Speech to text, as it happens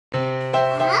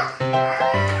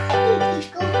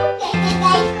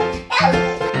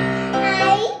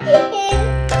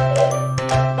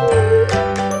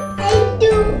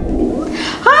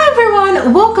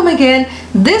Welcome again.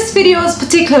 This video is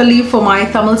particularly for my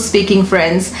Tamil speaking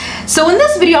friends. So in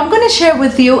this video I'm going to share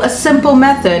with you a simple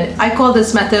method. I call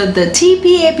this method the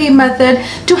TPAP method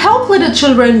to help little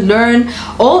children learn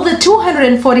all the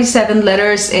 247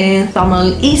 letters in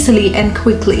Tamil easily and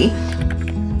quickly.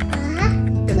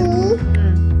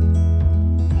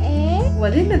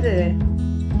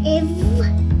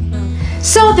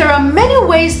 So there are many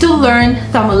ways to learn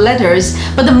Tamil letters,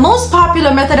 but the most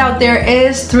popular method out there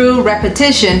is through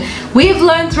repetition. We've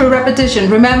learned through repetition.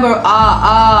 Remember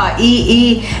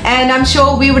E, and I'm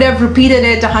sure we would have repeated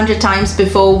it 100 times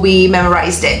before we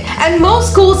memorized it. And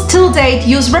most schools till date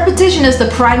use repetition as the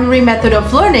primary method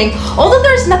of learning. Although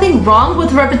there's nothing wrong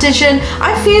with repetition,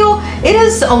 I feel it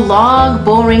is a long,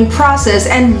 boring process,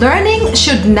 and learning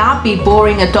should not be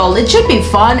boring at all. It should be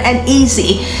fun and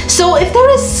easy. So if there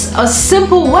is a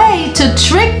simple way to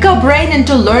trick a brain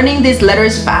into learning these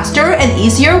letters faster and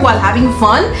easier while having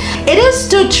fun, it is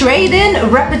to trade in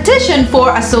repetition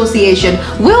for association.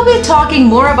 We'll be talking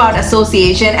more about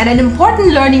association and an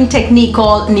important learning technique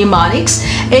called mnemonics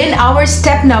in our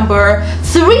step number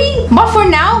 3. But for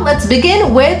now, let's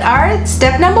begin with our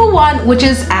step number 1, which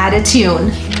is add a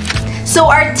tune. So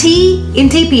our T in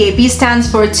TPAP stands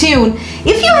for tune.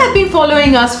 If you have been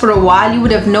following us for a while, you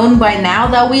would have known by now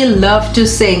that we love to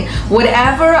sing.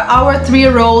 Whatever our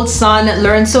 3-year-old son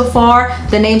learned so far,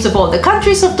 the names of all the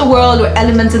countries of the world or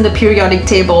elements in the periodic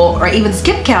table or even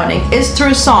skip counting is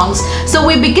through songs. So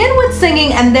we begin with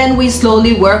singing and then we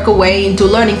slowly work away into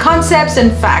learning concepts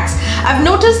and facts. I've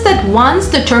noticed that once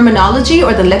the terminology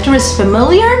or the letter is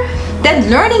familiar,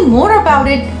 then learning more about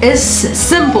it is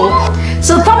simple.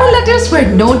 So Tamil letters were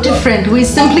no different. We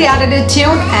simply added a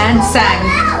tune and sang.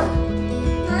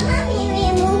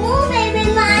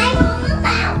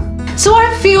 So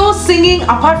I feel singing,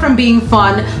 apart from being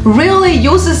fun, really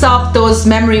uses up those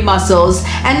memory muscles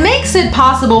and makes it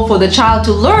possible for the child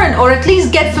to learn or at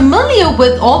least get familiar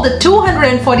with all the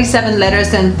 247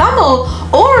 letters in Tamil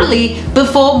orally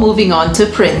before moving on to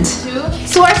print.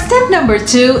 So our step number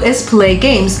 2 is play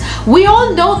games. We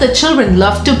all know that children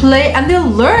love to play and they'll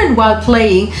learn while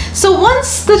playing. So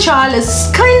once the child is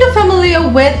kind of familiar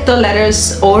with the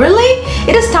letters orally,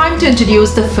 it is time to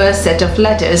introduce the first set of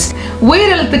letters,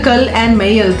 Uyireluthukal and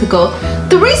Meyyeluthukkal.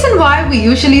 The reason why we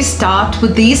usually start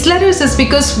with these letters is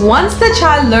because once the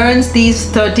child learns these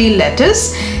 30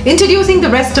 letters, introducing the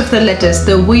rest of the letters,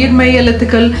 the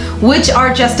Meyyeluthukkal, which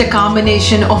are just a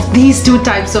combination of these 2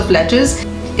 types of letters,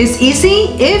 is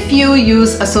easy if you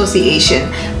use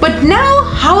association. But now,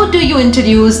 how do you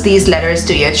introduce these letters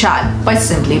to your child? By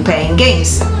simply playing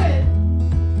games.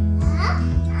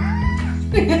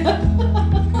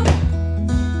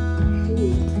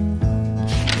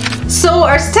 So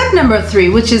our step number 3,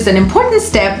 which is an important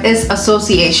step, is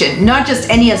association. Not just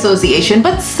any association,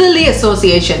 but silly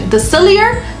association. The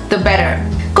sillier, the better.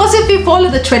 Because if we follow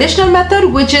the traditional method,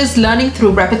 which is learning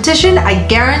through repetition, I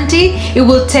guarantee it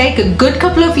will take a good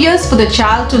couple of years for the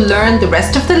child to learn the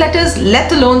rest of the letters,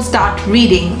 let alone start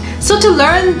reading. So to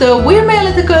learn the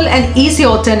Meyyeluthukkal, an easy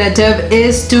alternative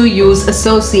is to use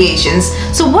associations.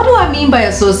 So what do I mean by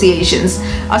associations?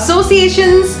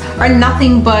 Associations are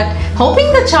nothing but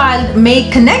helping the child make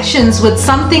connections with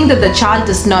something that the child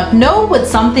does not know with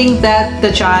something that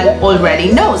the child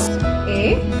already knows.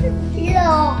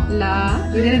 La.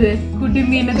 Could you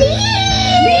mean okay,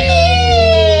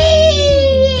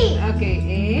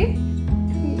 A.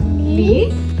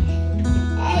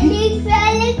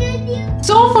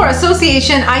 So for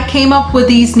association, I came up with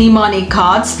these mnemonic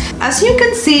cards. As you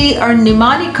can see, our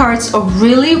mnemonic cards are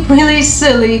really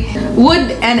silly.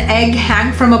 Would an egg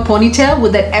hang from a ponytail?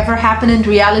 Would that ever happen in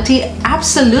reality?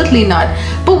 Absolutely not.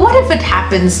 But what if it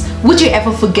happens? Would you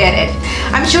ever forget it?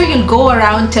 I'm sure you'll go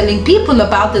around telling people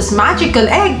about this magical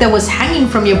egg that was hanging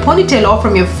from your ponytail or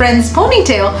from your friend's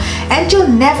ponytail, and you'll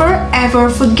never ever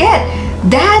forget.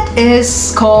 That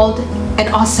is called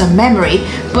an awesome memory.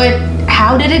 But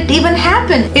how did it even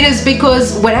happen? It is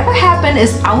because whatever happened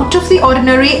is out of the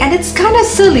ordinary and it's kind of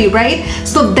silly, right?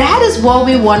 So that is what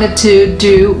we wanted to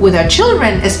do with our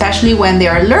children, especially when they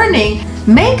are learning.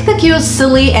 Make the cues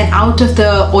silly and out of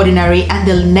the ordinary and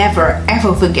they'll never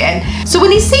ever forget. So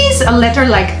when he sees a letter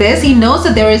like this, he knows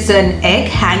that there is an egg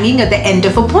hanging at the end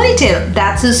of a ponytail.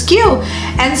 That's his cue.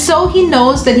 And so he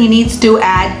knows that he needs to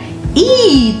add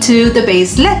E to the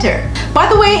base letter. By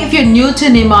the way, if you're new to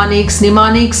mnemonics,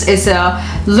 mnemonics is a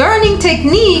learning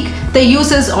technique that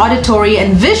uses auditory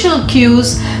and visual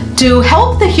cues to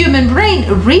help the human brain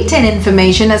retain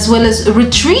information as well as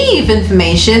retrieve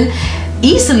information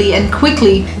easily and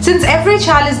quickly. Since every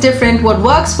child is different, what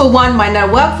works for one might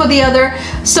not work for the other.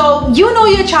 So you know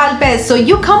your child best. So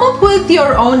you come up with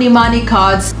your own Imani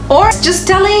cards, or just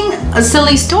telling a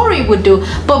silly story would do.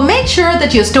 But make sure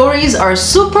that your stories are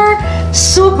super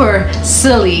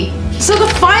silly. So the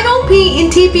final P in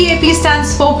TPAP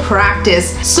stands for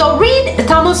practice. So read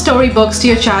Tamil storybooks to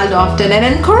your child often and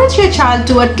encourage your child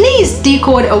to at least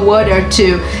decode a word or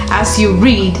two as you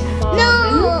read.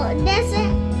 No, that's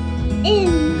an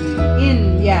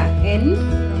in. Yeah, in.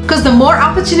 Because the more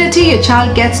opportunity your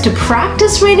child gets to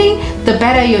practice reading, the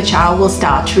better your child will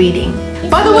start reading.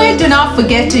 By the way, do not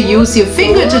forget to use your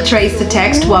finger to trace the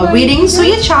text while reading so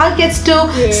your child gets to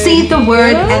see the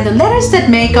word and the letters that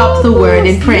make up the word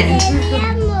in print.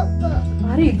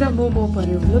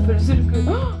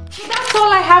 That's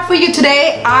all I have for you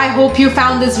today. I hope you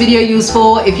found this video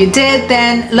useful. If you did,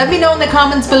 then let me know in the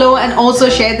comments below and also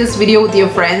share this video with your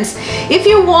friends. If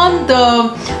you want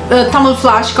the Tamil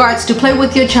flashcards to play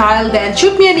with your child, then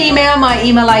shoot me an email. My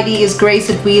email ID is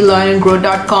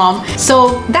grace@welearnandgrow.com.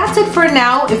 So that's it for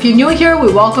now. If you're new here, we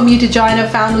welcome you to join our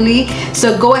family.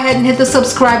 So go ahead and hit the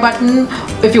subscribe button.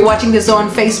 If you're watching this on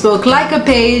Facebook, like our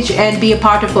page and be a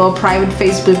part of our private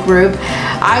Facebook group.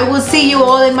 I will see you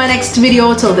all in my next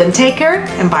video. Till then, take care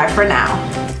and bye for now.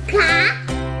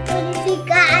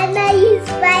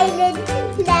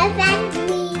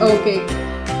 Okay.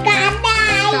 Kana.